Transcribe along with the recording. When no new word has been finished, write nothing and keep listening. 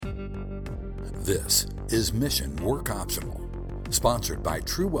This is Mission Work Optional, sponsored by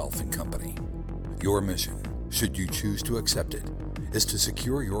True Wealth & Company. Your mission, should you choose to accept it, is to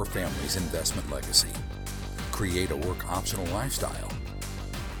secure your family's investment legacy, create a work-optional lifestyle,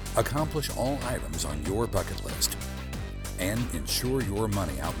 accomplish all items on your bucket list, and ensure your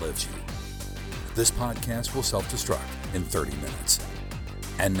money outlives you. This podcast will self-destruct in 30 minutes.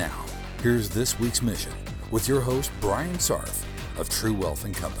 And now, here's this week's mission with your host, Brian Sarf of True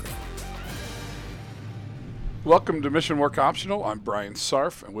Wealth & Company. Welcome to Mission Work Optional. I'm Brian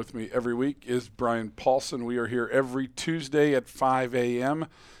Sarf, and with me every week is Brian Paulson. We are here every Tuesday at 5 a.m.,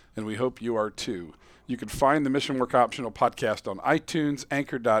 and we hope you are too. You can find the Mission Work Optional podcast on iTunes,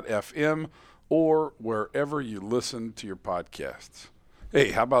 Anchor.fm, or wherever you listen to your podcasts. Hey,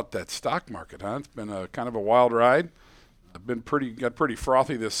 how about that stock market, huh? It's been a kind of a wild ride. I've been got pretty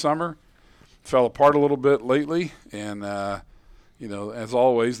frothy this summer. Fell apart a little bit lately, and as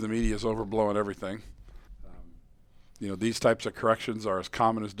always, the media is overblowing everything. These types of corrections are as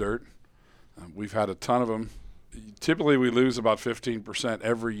common as dirt. We've had a ton of them. Typically, we lose about 15%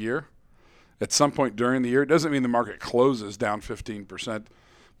 every year. At some point during the year, it doesn't mean the market closes down 15%,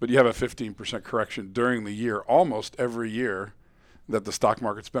 but you have a 15% correction during the year, almost every year that the stock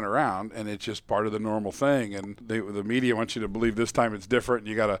market's been around, and it's just part of the normal thing. And the media wants you to believe this time it's different, and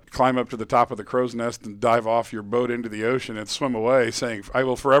you got to climb up to the top of the crow's nest and dive off your boat into the ocean and swim away saying, I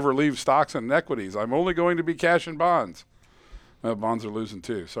will forever leave stocks and equities. I'm only going to be cash and bonds. Bonds are losing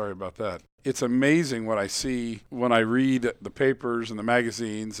too. Sorry about that. It's amazing what I see when I read the papers and the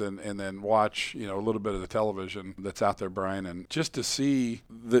magazines and then watch, a little bit of the television that's out there, Brian, and just to see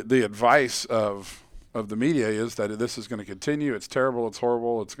the advice of the media is that this is going to continue. It's terrible. It's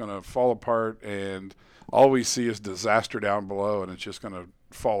horrible. It's going to fall apart. And all we see is disaster down below, and it's just going to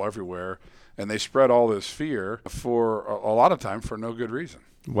fall everywhere. And they spread all this fear for a lot of time for no good reason.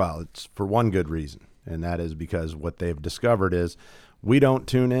 Well, it's for one good reason, and that is because what they've discovered is we don't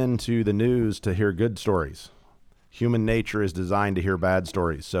tune into the news to hear good stories. Human nature is designed to hear bad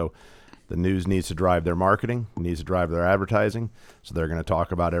stories. So the news needs to drive their marketing, needs to drive their advertising. So they're going to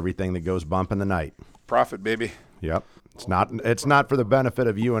talk about everything that goes bump in the night. Profit, baby. Yep. It's not for the benefit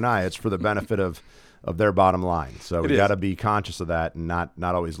of you and I. It's for the benefit of their bottom line. So we got to be conscious of that and not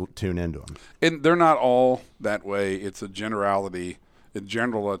always tune into them. And they're not all that way. It's a generality. In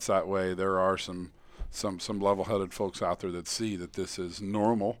general, it's that way. There are some level-headed folks out there that see that this is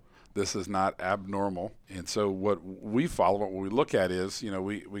normal. This is not abnormal. And so what we follow, what we look at is,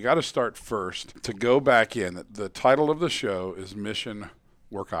 we got to start first to go back in. The title of the show is Mission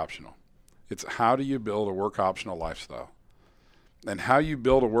Work Optional. It's how do you build a work optional lifestyle? And how you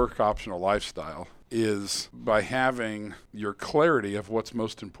build a work optional lifestyle is by having your clarity of what's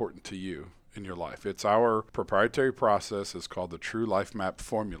most important to you in your life. It's our proprietary process. It's called the True Life Map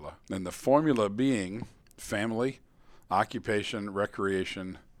Formula. And the formula being family, occupation,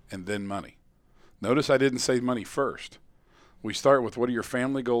 recreation, and then money. Notice I didn't say money first. We start with what are your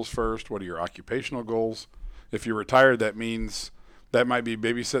family goals first? What are your occupational goals? If you're retired, that means that might be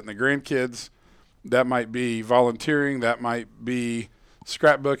babysitting the grandkids. That might be volunteering. That might be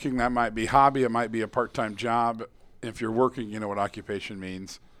scrapbooking. That might be hobby. It might be a part-time job. If you're working, you know what occupation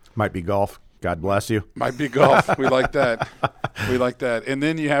means. Might be golf. God bless you. Might be golf. We like that. We like that. And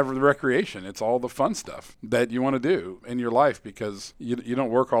then you have the recreation. It's all the fun stuff that you want to do in your life because you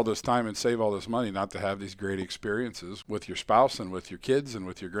don't work all this time and save all this money not to have these great experiences with your spouse and with your kids and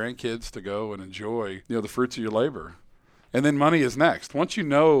with your grandkids to go and enjoy, the fruits of your labor. And then money is next. Once you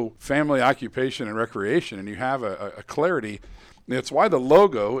know family, occupation, and recreation and you have a clarity, it's why the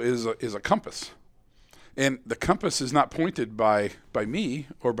logo is a compass. And the compass is not pointed by me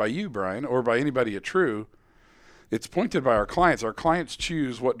or by you, Brian, or by anybody at True. It's pointed by our clients. Our clients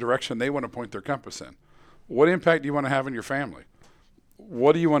choose what direction they want to point their compass in. What impact do you want to have in your family?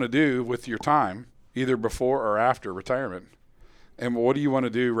 What do you want to do with your time, either before or after retirement? And what do you want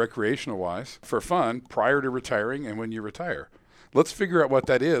to do recreational-wise for fun prior to retiring and when you retire? Let's figure out what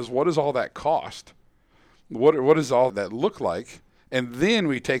that is. What does all that cost? What does all that look like? And then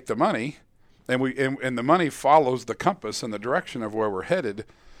we take the money, and the money follows the compass and the direction of where we're headed,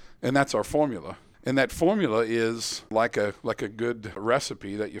 and that's our formula. And that formula is like a good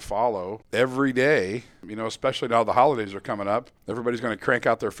recipe that you follow every day, especially now the holidays are coming up. Everybody's going to crank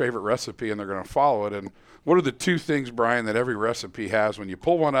out their favorite recipe, and they're going to follow it. And what are the two things, Brian, that every recipe has? When you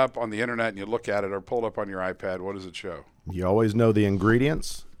pull one up on the internet and you look at it or pull it up on your iPad, what does it show? You always know the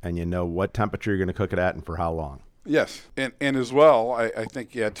ingredients, and you know what temperature you're going to cook it at and for how long. Yes, and as well, I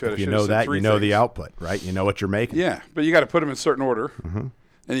think you had to. If you know that, you know the output, right? You know what you're making. Yeah, but you got to put them in certain order,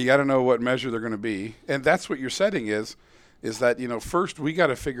 and you got to know what measure they're going to be, and that's what your setting is. is that, first we got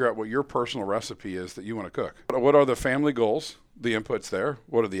to figure out what your personal recipe is that you want to cook. What are the family goals, the inputs there?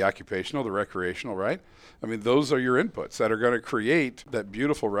 What are the occupational, the recreational, right? I mean, those are your inputs that are going to create that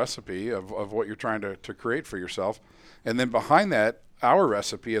beautiful recipe of what you're trying to create for yourself. And then behind that, our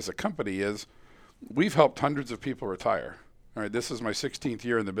recipe as a company is we've helped hundreds of people retire. All right, this is my 16th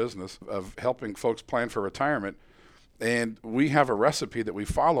year in the business of helping folks plan for retirement. And we have a recipe that we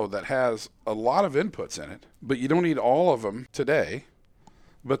follow that has a lot of inputs in it, but you don't need all of them today,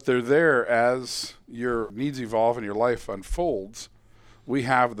 but they're there as your needs evolve and your life unfolds. We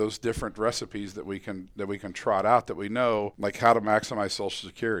have those different recipes that we can trot out that we know, like how to maximize Social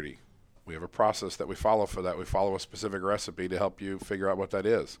Security. We have a process that we follow for that. We follow a specific recipe to help you figure out what that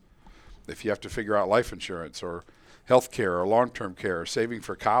is. If you have to figure out life insurance or health care or long-term care or saving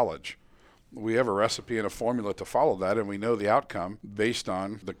for college, we have a recipe and a formula to follow that, and we know the outcome based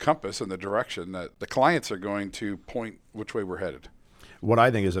on the compass and the direction that the clients are going to point which way we're headed. What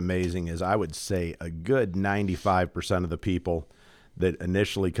I think is amazing is I would say a good 95% of the people that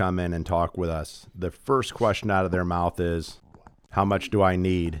initially come in and talk with us, the first question out of their mouth is, how much do I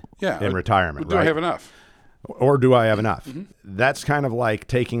need in retirement? Do I have enough? Or do I have enough? Mm-hmm. That's kind of like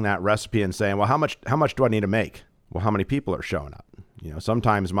taking that recipe and saying, well, how much do I need to make? Well, how many people are showing up?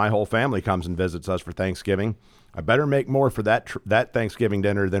 Sometimes my whole family comes and visits us for Thanksgiving. I better make more for that Thanksgiving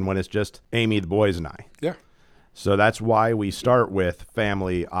dinner than when it's just Amy, the boys, and I. Yeah. So that's why we start with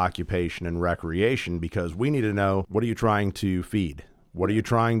family, occupation, and recreation, because we need to know, what are you trying to feed? What are you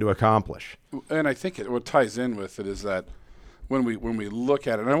trying to accomplish? And I think what ties in with it is that when we look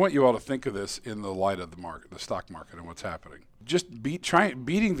at it, and I want you all to think of this in the light of the market, the stock market, and what's happening. Just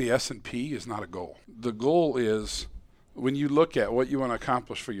beating the S&P is not a goal. The goal is, when you look at what you want to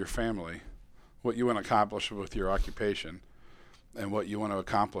accomplish for your family, what you want to accomplish with your occupation, and what you want to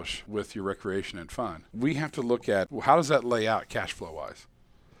accomplish with your recreation and fun, we have to look at, well, how does that lay out cash flow wise?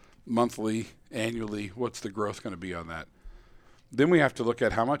 Monthly, annually, what's the growth going to be on that? Then we have to look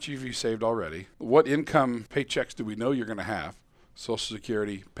at how much have you saved already? What income paychecks do we know you're going to have? Social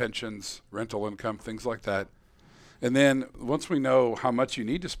Security, pensions, rental income, things like that. And then once we know how much you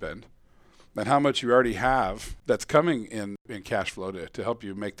need to spend, and how much you already have that's coming in cash flow to help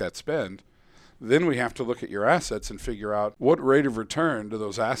you make that spend, then we have to look at your assets and figure out what rate of return do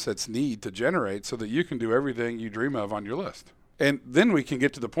those assets need to generate so that you can do everything you dream of on your list. And then we can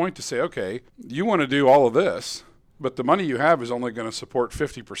get to the point to say, okay, you want to do all of this, but the money you have is only going to support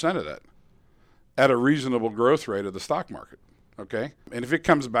 50% of that at a reasonable growth rate of the stock market, okay? And if it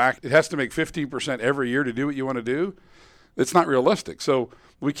comes back, it has to make 15% every year to do what you want to do. It's not realistic. So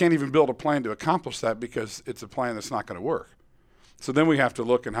we can't even build a plan to accomplish that because it's a plan that's not going to work. So then we have to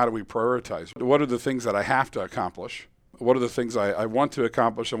look and how do we prioritize? What are the things that I have to accomplish? What are the things I want to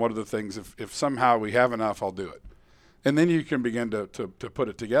accomplish? And what are the things, if somehow we have enough, I'll do it. And then you can begin to put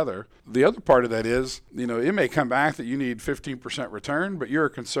it together. The other part of that is, it may come back that you need 15% return, but you're a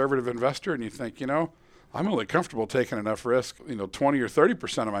conservative investor and you think, I'm only comfortable taking enough risk, 20 or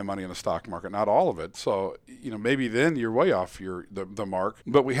 30% of my money in the stock market, not all of it. So, maybe then you're way off the mark.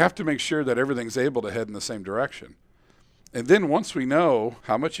 But we have to make sure that everything's able to head in the same direction. And then once we know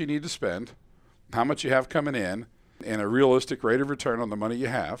how much you need to spend, how much you have coming in, and a realistic rate of return on the money you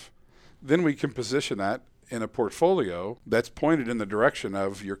have, then we can position that in a portfolio that's pointed in the direction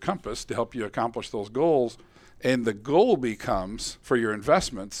of your compass to help you accomplish those goals. And the goal becomes, for your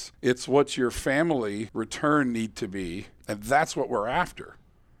investments, it's what your family return need to be, and that's what we're after.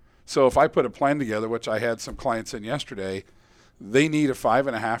 So if I put a plan together, which I had some clients in yesterday, they need a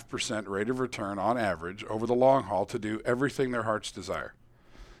 5.5% rate of return on average over the long haul to do everything their hearts desire.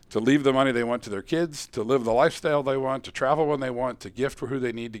 To leave the money they want to their kids, to live the lifestyle they want, to travel when they want, to gift for who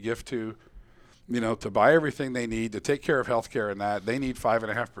they need to gift to, to buy everything they need, to take care of healthcare and that, they need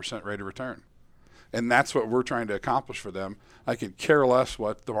 5.5% rate of return. And that's what we're trying to accomplish for them. I could care less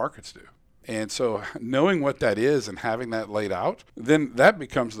what the markets do. And so knowing what that is and having that laid out, then that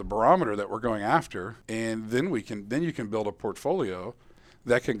becomes the barometer that we're going after. And then you can build a portfolio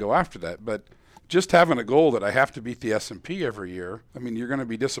that can go after that. But just having a goal that I have to beat the S&P every year, you're going to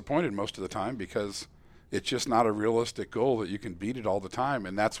be disappointed most of the time because it's just not a realistic goal that you can beat it all the time.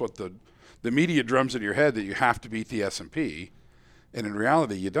 And that's what the media drums in your head, that you have to beat the S&P. And in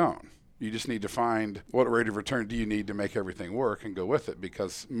reality, you don't. You just need to find what rate of return do you need to make everything work and go with it,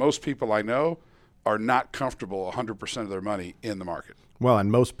 because most people I know are not comfortable 100% of their money in the market. Well,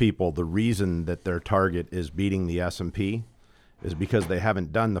 and most people, the reason that their target is beating the S&P is because they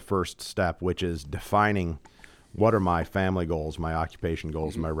haven't done the first step, which is defining what are my family goals, my occupation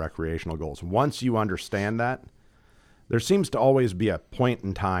goals, my recreational goals. Once you understand that, there seems to always be a point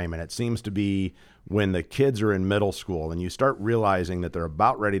in time, and it seems to be when the kids are in middle school and you start realizing that they're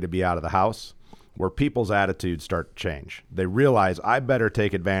about ready to be out of the house, where people's attitudes start to change. They realize I better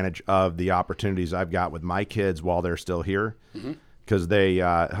take advantage of the opportunities I've got with my kids while they're still here, because they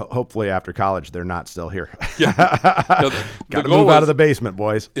hopefully after college they're not still here. Got to move out of the basement,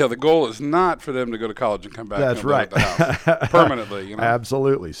 boys. Yeah, the goal is not for them to go to college and come back. That's right. At the house permanently. You know?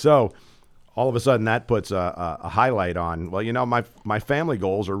 Absolutely. So all of a sudden that puts a highlight on, well, my family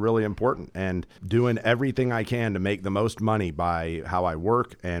goals are really important, and doing everything I can to make the most money by how I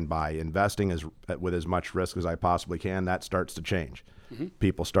work and by investing with as much risk as I possibly can, that starts to change.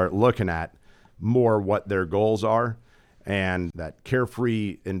 People start looking at more what their goals are, and that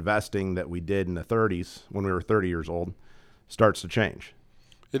carefree investing that we did in the 30s when we were 30 years old starts to change.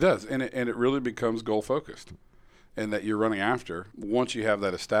 It does, and it really becomes goal-focused. And that you're running after once you have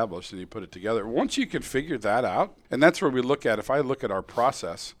that established and you put it together. Once you can figure that out, and that's where we look at, if I look at our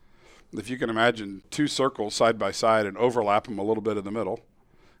process, if you can imagine two circles side by side and overlap them a little bit in the middle,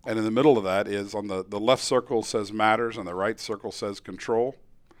 and in the middle of that is on the left circle says matters and the right circle says control,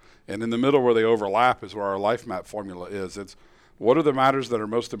 and in the middle where they overlap is where our life map formula is. It's what are the matters that are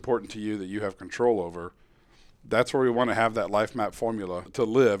most important to you that you have control over. That's where we want to have that life map formula to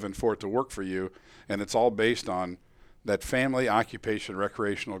live and for it to work for you. And it's all based on that family, occupation,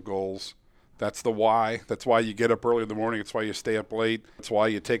 recreational goals. That's the why. That's why you get up early in the morning. It's why you stay up late. It's why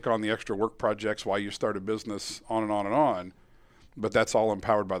you take on the extra work projects, why you start a business, on and on and on. But that's all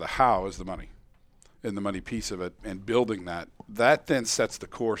empowered by the how is the money and the money piece of it and building that. That then sets the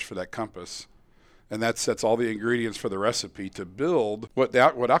course for that compass. And that sets all the ingredients for the recipe to build what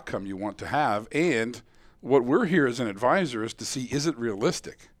outcome you want to have. And what we're here as an advisor is to see, is it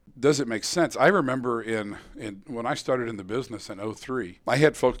realistic? Does it make sense? I remember in when I started in the business in 2003, I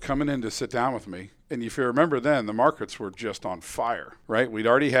had folks coming in to sit down with me. And if you remember then, the markets were just on fire, right? We'd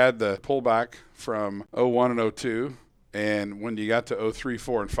already had the pullback from 2001 and 2002. And when you got to 2003,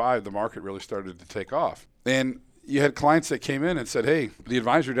 4, and 5, the market really started to take off. And you had clients that came in and said, hey, the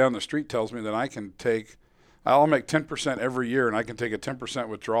advisor down the street tells me that I'll make 10% every year and I can take a 10%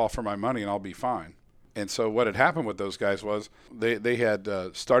 withdrawal for my money and I'll be fine. And so what had happened with those guys was they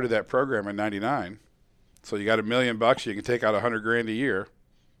had started that program in 99. So you got $1 million, you can take out $100,000 a year,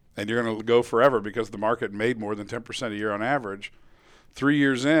 and you're going to go forever because the market made more than 10% a year on average. 3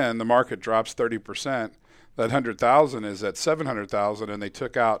 years in, the market drops 30%. That 100,000 is at 700,000, and they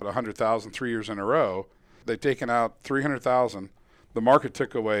took out 100,000 3 years in a row. They've taken out 300,000. The market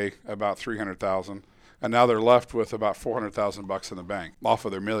took away about 300,000. And now they're left with about $400,000 in the bank off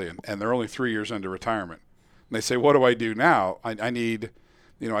of their $1 million, and they're only 3 years into retirement. And they say, "What do I do now? I need,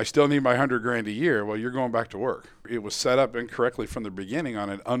 I still need my $100,000 a year." Well, you're going back to work. It was set up incorrectly from the beginning on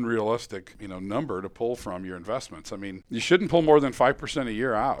an unrealistic, number to pull from your investments. I mean, you shouldn't pull more than 5% a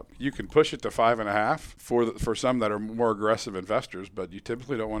year out. You can push it to 5.5 for some that are more aggressive investors, but you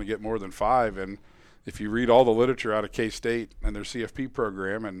typically don't want to get more than 5. And if you read all the literature out of K-State and their CFP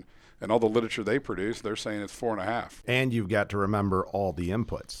program and all the literature they produce, they're saying it's 4.5. And you've got to remember all the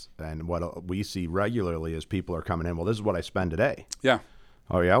inputs. And what we see regularly is people are coming in, well, this is what I spend today. Yeah.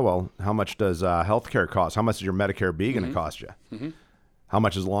 Oh, yeah? Well, how much does healthcare cost? How much is your Medicare B going to cost you? Mm-hmm. How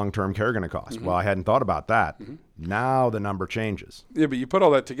much is long-term care going to cost? Mm-hmm. Well, I hadn't thought about that. Mm-hmm. Now the number changes. Yeah, but you put all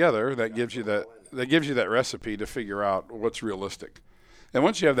that together, that gives you that recipe to figure out what's realistic. And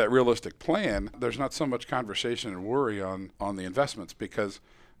once you have that realistic plan, there's not so much conversation and worry on the investments, because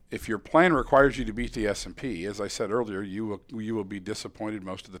if your plan requires you to beat the S&P, as I said earlier, you will be disappointed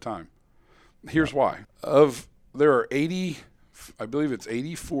most of the time. Here's why. There are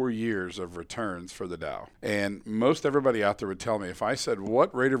 84 years of returns for the Dow. And most everybody out there would tell me, if I said,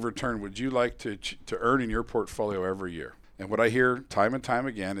 what rate of return would you like to earn in your portfolio every year? And what I hear time and time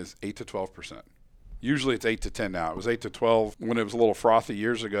again is 8 to 12%. Usually it's 8 to 10 now. It was 8 to 12 when it was a little frothy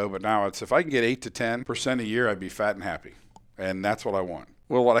years ago, but now it's, if I can get 8 to 10% a year, I'd be fat and happy. And that's what I want.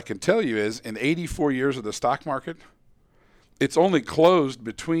 Well, what I can tell you is in 84 years of the stock market, it's only closed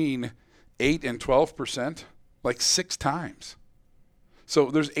between 8 and 12% like 6 times.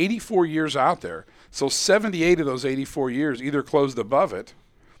 So there's 84 years out there. So 78 of those 84 years either closed above it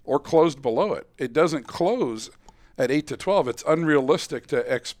or closed below it. It doesn't close at 8 to 12. It's unrealistic to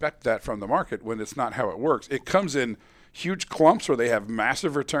expect that from the market when it's not how it works. It comes in huge clumps where they have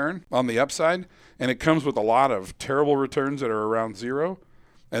massive return on the upside, and it comes with a lot of terrible returns that are around zero.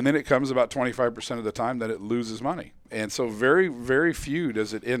 And then it comes about 25% of the time that it loses money. And so very, very few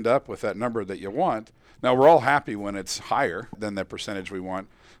does it end up with that number that you want. Now, we're all happy when it's higher than that percentage we want,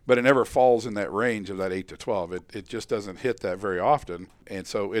 but it never falls in that range of that 8 to 12. It just doesn't hit that very often. And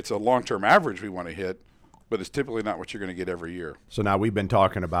so it's a long-term average we want to hit, but it's typically not what you're going to get every year. So now we've been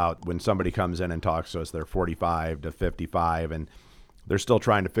talking about when somebody comes in and talks to us, they're 45 to 55, and they're still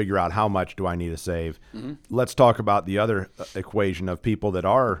trying to figure out how much do I need to save. Mm-hmm. Let's talk about the other equation of people that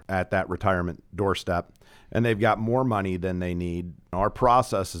are at that retirement doorstep and they've got more money than they need. Our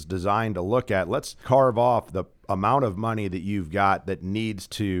process is designed to look at, let's carve off the amount of money that you've got that needs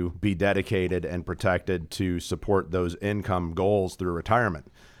to be dedicated and protected to support those income goals through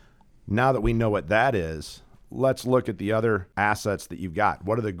retirement. Now that we know what that is, let's look at the other assets that you've got.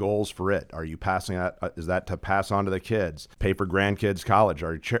 What are the goals for it? Are you passing that? Is that to pass on to the kids, pay for grandkids' college?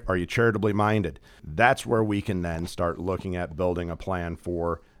 Are you charitably minded? That's where we can then start looking at building a plan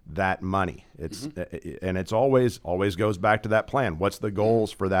for that money. And it's always goes back to that plan. What's the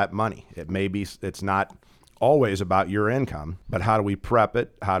goals for that money? It's not always about your income, but how do we prep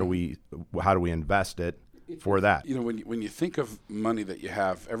it? How do we invest it for that? You know, when you think of money that you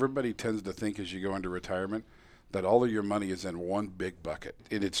have, everybody tends to think as you go into retirement that all of your money is in one big bucket.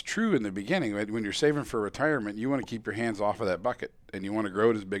 And it's true in the beginning. Right? When you're saving for retirement, you want to keep your hands off of that bucket and you want to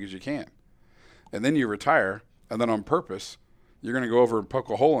grow it as big as you can. And then you retire, and then on purpose, you're going to go over and poke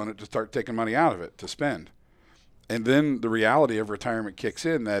a hole in it to start taking money out of it to spend. And then the reality of retirement kicks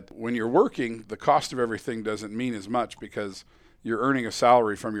in that when you're working, the cost of everything doesn't mean as much because you're earning a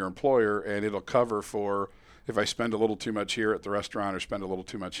salary from your employer and it'll cover for if I spend a little too much here at the restaurant or spend a little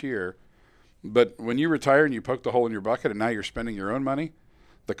too much here. But when you retire and you poke the hole in your bucket and now you're spending your own money,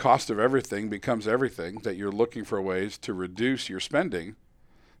 the cost of everything becomes everything that you're looking for ways to reduce your spending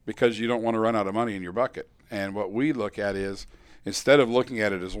because you don't want to run out of money in your bucket. And what we look at is instead of looking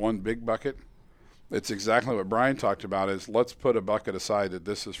at it as one big bucket, it's exactly what Brian talked about is let's put a bucket aside that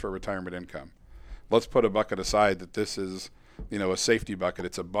this is for retirement income. Let's put a bucket aside that this is, a safety bucket.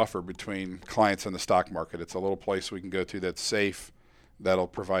 It's a buffer between clients and the stock market. It's a little place we can go to that's safe, that'll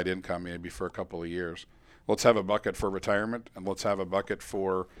provide income maybe for a couple of years. Let's have a bucket for retirement, and let's have a bucket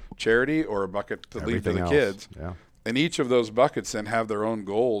for charity or a bucket to leave to the kids. Yeah. And each of those buckets then have their own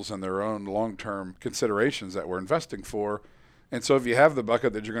goals and their own long-term considerations that we're investing for. And so if you have the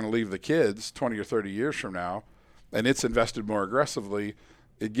bucket that you're going to leave the kids 20 or 30 years from now, and it's invested more aggressively,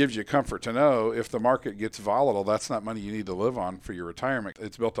 it gives you comfort to know if the market gets volatile, that's not money you need to live on for your retirement.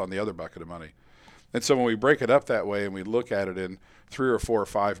 It's built on the other bucket of money. And so when we break it up that way and we look at it in 3 or 4 or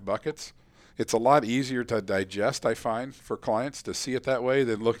 5 buckets, it's a lot easier to digest, I find, for clients to see it that way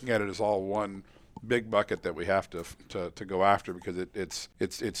than looking at it as all one big bucket that we have to go after because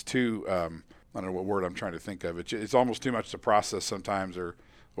it's too I don't know what word I'm trying to think of. It's almost too much to process sometimes,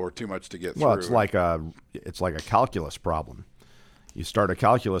 or too much to get through. Well, it's like a calculus problem. You start a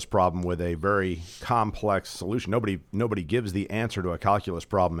calculus problem with a very complex solution. Nobody gives the answer to a calculus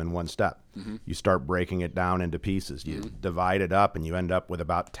problem in one step. Mm-hmm. You start breaking it down into pieces. You divide it up, and you end up with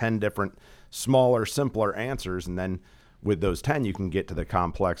about 10 different smaller, simpler answers, and then with those 10, you can get to the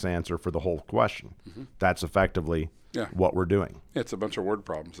complex answer for the whole question. Mm-hmm. That's effectively what we're doing. Yeah, it's a bunch of word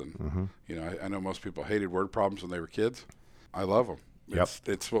problems. And, I know most people hated word problems when they were kids. I love them.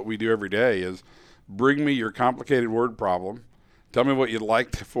 It's what we do every day is bring me your complicated word problem. Tell me what you'd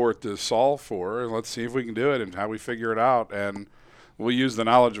like for it to solve for, and let's see if we can do it and how we figure it out. And we'll use the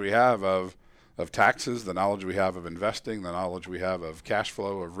knowledge we have of taxes, the knowledge we have of investing, the knowledge we have of cash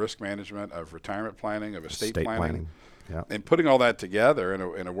flow, of risk management, of retirement planning, of estate planning. Yeah. And putting all that together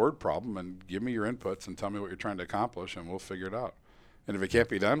in a word problem and give me your inputs and tell me what you're trying to accomplish and we'll figure it out. And if it can't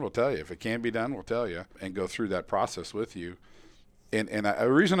be done, we'll tell you. If it can be done, we'll tell you and go through that process with you. And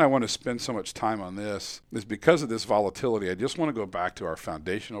the reason I want to spend so much time on this is because of this volatility. I just want to go back to our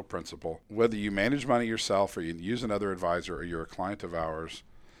foundational principle. Whether you manage money yourself or you use another advisor or you're a client of ours,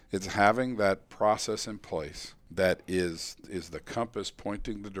 it's having that process in place that is the compass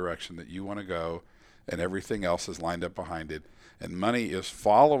pointing the direction that you want to go, and everything else is lined up behind it. And money is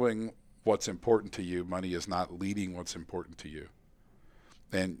following what's important to you. Money is not leading what's important to you.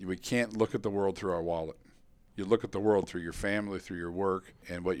 And we can't look at the world through our wallet. You look at the world through your family, through your work,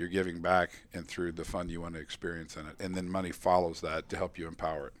 and what you're giving back, and through the fun you want to experience in it. And then money follows that to help you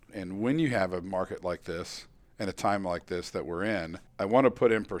empower it. And when you have a market like this and a time like this that we're in, I want to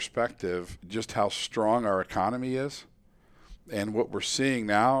put in perspective just how strong our economy is. And what we're seeing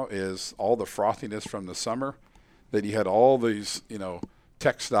now is all the frothiness from the summer, that you had all these,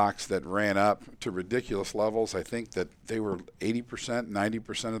 tech stocks that ran up to ridiculous levels. I think that they were 80%,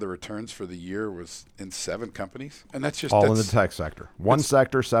 90% of the returns for the year was in 7 companies. And that's just in the tech sector. One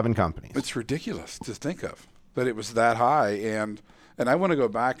sector, 7 companies. It's ridiculous to think of, but it was that high. And I want to go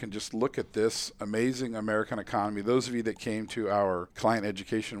back and just look at this amazing American economy. Those of you that came to our client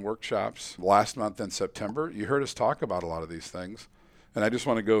education workshops last month in September, you heard us talk about a lot of these things. And I just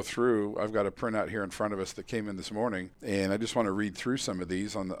want to go through. I've got a printout here in front of us that came in this morning, and I just want to read through some of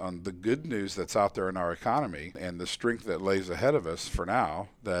these on the good news that's out there in our economy and the strength that lays ahead of us for now.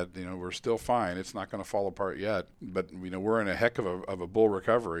 That we're still fine. It's not going to fall apart yet, but we're in a heck of a bull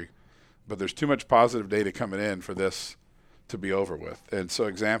recovery. But there's too much positive data coming in for this to be over with. And so,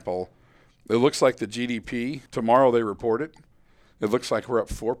 example, it looks like the GDP tomorrow they report it. It looks like we're up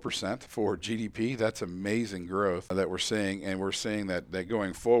 4% for GDP. That's amazing growth that we're seeing, and we're seeing that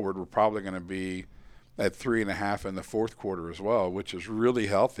going forward, we're probably going to be at 3.5 in the fourth quarter as well, which is really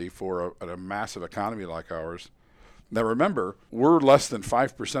healthy for a massive economy like ours. Now, remember, we're less than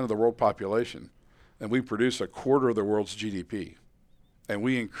 5% of the world population, and we produce a quarter of the world's GDP, and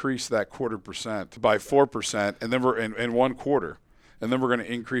we increase that 0.25% by 4%, and then we're in 1 quarter, and then we're going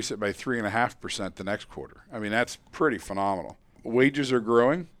to increase it by 3.5% the next quarter. I mean, that's pretty phenomenal. Wages are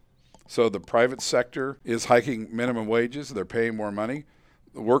growing, so the private sector is hiking minimum wages. They're paying more money.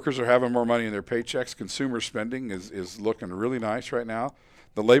 The workers are having more money in their paychecks. Consumer spending is looking really nice right now.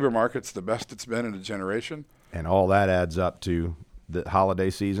 The labor market's the best it's been in a generation. And all that adds up to the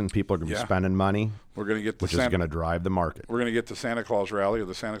holiday season. People are going to be spending money, we're going to get which is going to drive the market. We're going to get the Santa Claus rally, or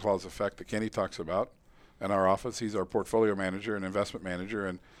the Santa Claus effect that Kenny talks about in our office. He's our portfolio manager and investment manager,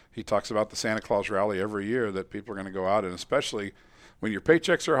 and he talks about the Santa Claus rally every year that people are going to go out, and especially when your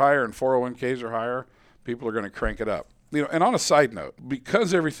paychecks are higher and 401ks are higher, people are going to crank it up. And on a side note,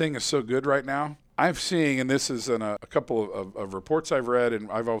 because everything is so good right now, I'm seeing, and this is in a couple of reports I've read, and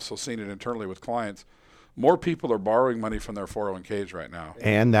I've also seen it internally with clients, more people are borrowing money from their 401ks right now.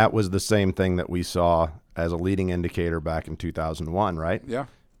 And that was the same thing that we saw as a leading indicator back in 2001, right? Yeah.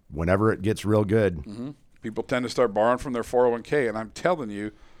 Whenever it gets real good. Mm-hmm. People tend to start borrowing from their 401k, and I'm telling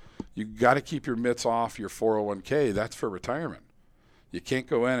you, you got to keep your mitts off your 401k. That's for retirement. You can't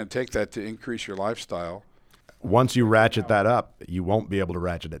go in and take that to increase your lifestyle. Once you ratchet that up, you won't be able to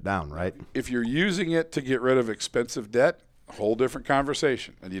ratchet it down, right? If you're using it to get rid of expensive debt, whole different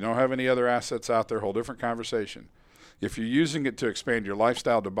conversation. And you don't have any other assets out there, whole different conversation. If you're using it to expand your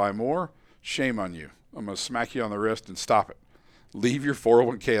lifestyle to buy more, shame on you. I'm going to smack you on the wrist and stop it. Leave your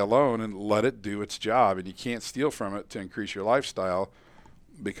 401k alone and let it do its job. And you can't steal from it to increase your lifestyle,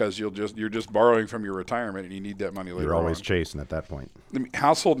 because you're just borrowing from your retirement, and you need that money later on. You're always chasing at that point.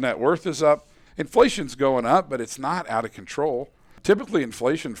 Household net worth is up. Inflation's going up, but it's not out of control. Typically,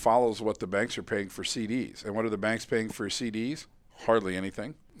 inflation follows what the banks are paying for CDs. And what are the banks paying for CDs? Hardly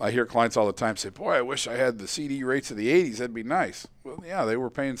anything. I hear clients all the time say, boy, I wish I had the CD rates of the 80s. That'd be nice. Well, yeah, they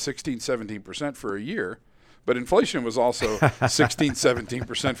were paying 16, 17% for a year. But inflation was also 16,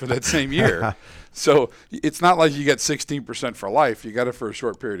 17% for that same year. So it's not like you get 16% for life. You got it for a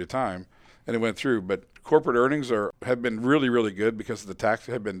short period of time, and it went through. But corporate earnings have been really, really good because of the tax,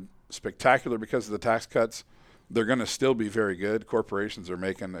 have been spectacular because of the tax cuts. They're going to still be very good. Corporations are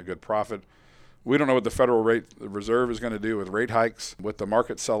making a good profit. We don't know what the Federal Reserve is going to do with rate hikes. With the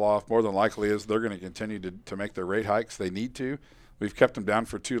market sell-off, more than likely is they're going to continue to make their rate hikes. They need to. We've kept them down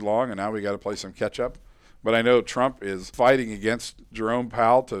for too long, and now we got to play some catch-up. But I know Trump is fighting against Jerome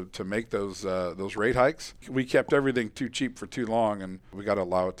Powell to make those rate hikes. We kept everything too cheap for too long, and we got to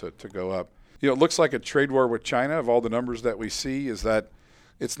allow it to go up. It looks like a trade war with China, of all the numbers that we see, is that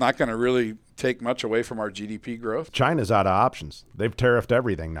it's not going to really take much away from our GDP growth. China's out of options. They've tariffed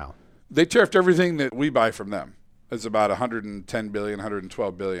everything now. They tariffed everything that we buy from them. It's about $110 billion,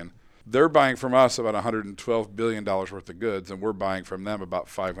 $112 billion. They're buying from us about $112 billion worth of goods, and we're buying from them about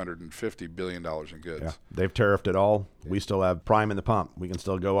 $550 billion in goods. Yeah, they've tariffed it all. We still have prime in the pump. We can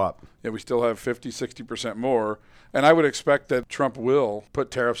still go up. Yeah, we still have 50, 60% more. And I would expect that Trump will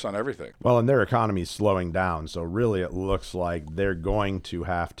put tariffs on everything. Well, and their economy is slowing down. So really it looks like they're going to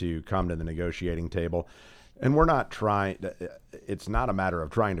have to come to the negotiating table. And we're not trying – it's not a matter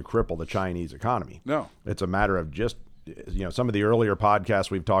of trying to cripple the Chinese economy. No. It's a matter of just – some of the earlier podcasts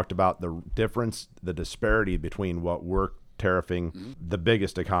we've talked about the difference, the disparity between what we're tariffing the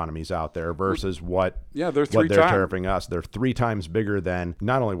biggest economies out there versus what they're tariffing us. They're 3 times bigger than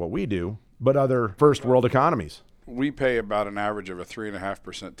not only what we do, but other first world economies. We pay about an average of a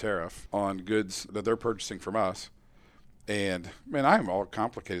 3.5% tariff on goods that they're purchasing from us. And, man, I'm all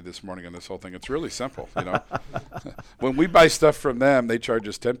complicated this morning on this whole thing. It's really simple, When we buy stuff from them, they charge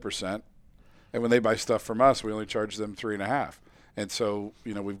us 10%. And when they buy stuff from us, we only charge them 3.5%. And so,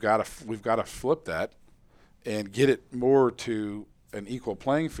 we've got to flip that and get it more to an equal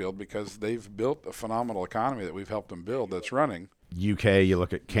playing field, because they've built a phenomenal economy that we've helped them build that's running. UK, you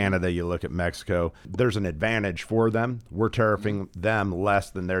look at Canada, you look at Mexico. There's an advantage for them. We're tariffing them less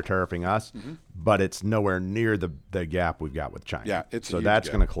than they're tariffing us, but it's nowhere near the gap we've got with China. Yeah, so that's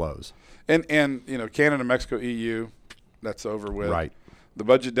going to close. And Canada, Mexico, EU. That's over with. Right. The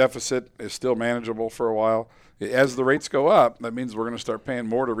budget deficit is still manageable for a while. As the rates go up, that means we're going to start paying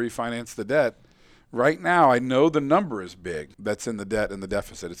more to refinance the debt. Right now, I know the number is big that's in the debt and the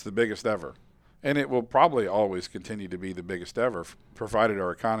deficit. It's the biggest ever. And it will probably always continue to be the biggest ever, provided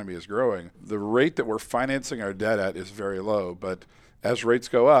our economy is growing. The rate that we're financing our debt at is very low, but as rates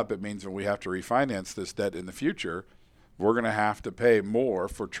go up, it means when we have to refinance this debt in the future, we're going to have to pay more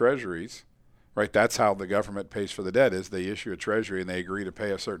for treasuries, right? That's how the government pays for the debt, is they issue a treasury and they agree to pay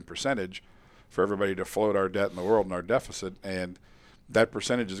a certain percentage for everybody to float our debt in the world and our deficit, and that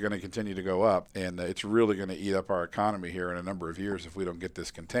percentage is going to continue to go up, and it's really going to eat up our economy here in a number of years if we don't get this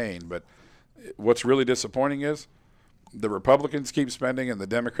contained. But what's really disappointing is the Republicans keep spending and the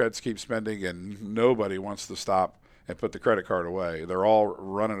Democrats keep spending, and nobody wants to stop and put the credit card away. They're all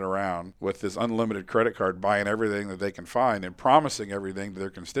running around with this unlimited credit card, buying everything that they can find and promising everything to their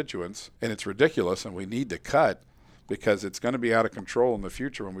constituents, and it's ridiculous, and we need to cut because it's going to be out of control in the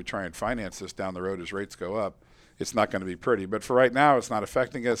future when we try and finance this down the road as rates go up. It's not going to be pretty. But for right now, it's not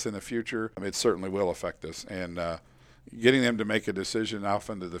affecting us. In the future, it certainly will affect us. And getting them to make a decision off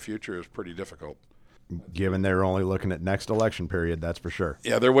into the future is pretty difficult. Given they're only looking at next election period, that's for sure.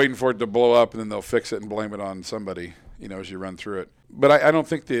 Yeah, they're waiting for it to blow up, and then they'll fix it and blame it on somebody, as you run through it. But I don't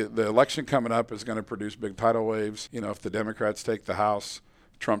think the election coming up is going to produce big tidal waves. If the Democrats take the House,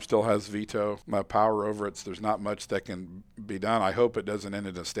 Trump still has veto power over it, so there's not much that can be done. I hope it doesn't end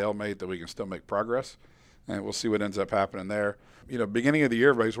in a stalemate, that we can still make progress, and we'll see what ends up happening there. Beginning of the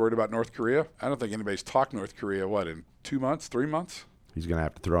year, everybody's worried about North Korea. I don't think anybody's talked North Korea, in 2 months, 3 months? He's going to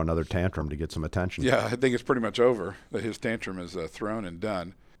have to throw another tantrum to get some attention. Yeah, I think it's pretty much over, that his tantrum is thrown and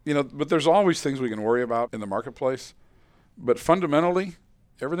done. But there's always things we can worry about in the marketplace. But fundamentally,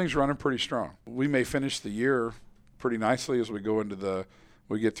 everything's running pretty strong. We may finish the year pretty nicely as we go into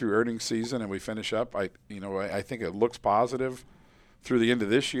we get through earnings season and we finish up. I think it looks positive through the end of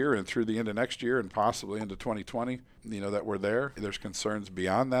this year and through the end of next year and possibly into 2020, that we're there. There's concerns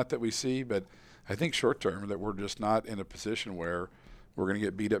beyond that we see, but I think short term that we're just not in a position where we're going to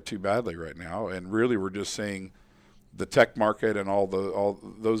get beat up too badly right now. And really we're just seeing the tech market and all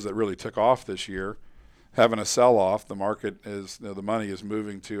those that really took off this year having a sell-off. The market is, the money is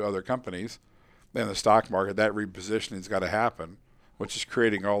moving to other companies. And the stock market, that repositioning has got to happen, which is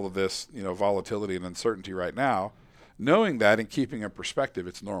creating all of this, volatility and uncertainty right now. Knowing that and keeping in perspective,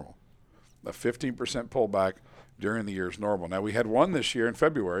 it's normal. A 15% pullback during the year is normal. Now, we had one this year in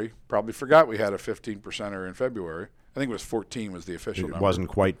February. Probably forgot we had a 15%er in February. I think it was 14 was the official number. It wasn't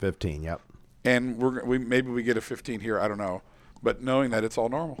quite 15, yep. And maybe we get a 15 here, I don't know. But knowing that it's all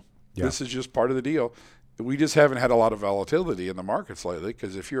normal. Yeah. This is just part of the deal. We just haven't had a lot of volatility in the markets lately,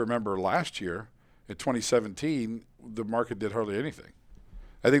 because if you remember last year, in 2017, the market did hardly anything.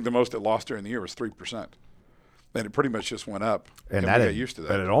 I think the most it lost during the year was 3%. And it pretty much just went up, and we got used to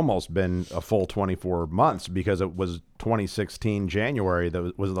that. It had almost been a full 24 months, because it was 2016 January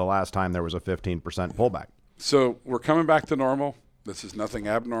that was the last time there was a 15% pullback. So we're coming back to normal. This is nothing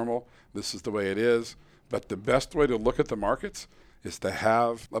abnormal. This is the way it is. But the best way to look at the markets is to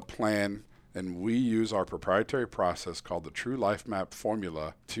have a plan, and we use our proprietary process called the True Life Map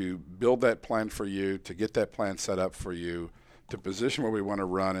formula to build that plan for you, to get that plan set up for you, to position where we want to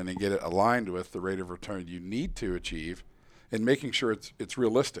run and then get it aligned with the rate of return you need to achieve, and making sure it's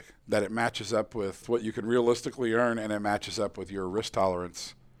realistic, that it matches up with what you can realistically earn, and it matches up with your risk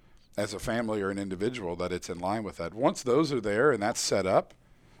tolerance as a family or an individual, that it's in line with that. Once those are there and that's set up,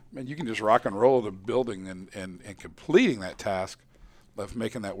 you can just rock and roll to building and completing that task of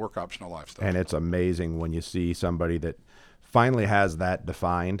making that work optional lifestyle. And it's amazing when you see somebody that finally has that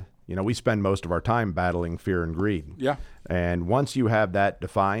defined. We spend most of our time battling fear and greed. Yeah. And once you have that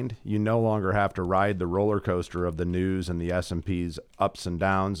defined, you no longer have to ride the roller coaster of the news and the S&P's ups and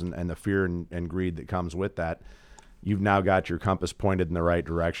downs and the fear and greed that comes with that. You've now got your compass pointed in the right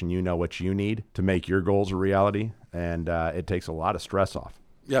direction. You know what you need to make your goals a reality, and it takes a lot of stress off.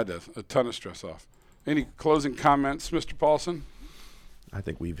 Yeah, it does. A ton of stress off. Any closing comments, Mr. Paulson? I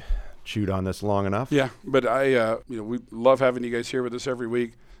think we've chewed on this long enough. Yeah, but we love having you guys here with us every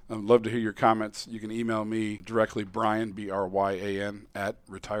week. I'd love to hear your comments. You can email me directly, Bryan, B-R-Y-A-N,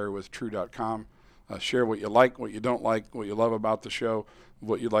 @retirewithtrue.com. Share what you like, what you don't like, what you love about the show,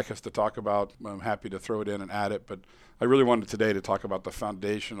 what you'd like us to talk about. I'm happy to throw it in and add it. But I really wanted today to talk about the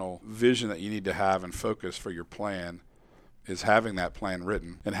foundational vision that you need to have and focus for your plan, is having that plan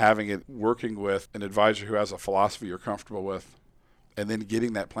written and having it working with an advisor who has a philosophy you're comfortable with, and then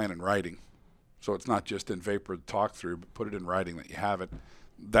getting that plan in writing. So it's not just in vapor talk through, but put it in writing that you have it.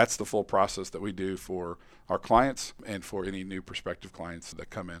 That's the full process that we do for our clients and for any new prospective clients that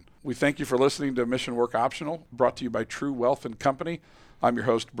come in. We thank you for listening to Mission Work Optional, brought to you by True Wealth and Company. I'm your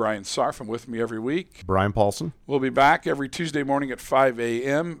host, Brian Sarf, and with me every week, Brian Paulson. We'll be back every Tuesday morning at 5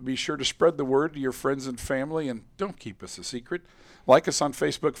 a.m. Be sure to spread the word to your friends and family, and don't keep us a secret. Like us on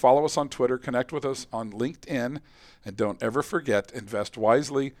Facebook, follow us on Twitter, connect with us on LinkedIn, and don't ever forget, invest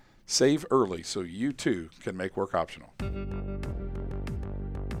wisely, save early, so you too can make work optional.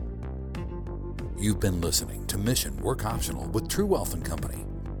 You've been listening to Mission Work Optional with True Wealth and Company.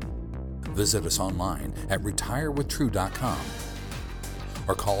 Visit us online at retirewithtrue.com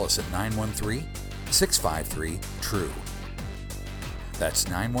or call us at 913-653-TRUE. That's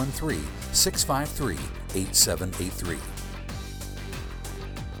 913-653-8783.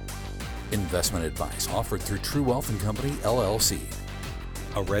 Investment advice offered through True Wealth and Company, LLC,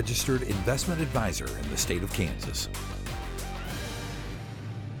 a registered investment advisor in the state of Kansas.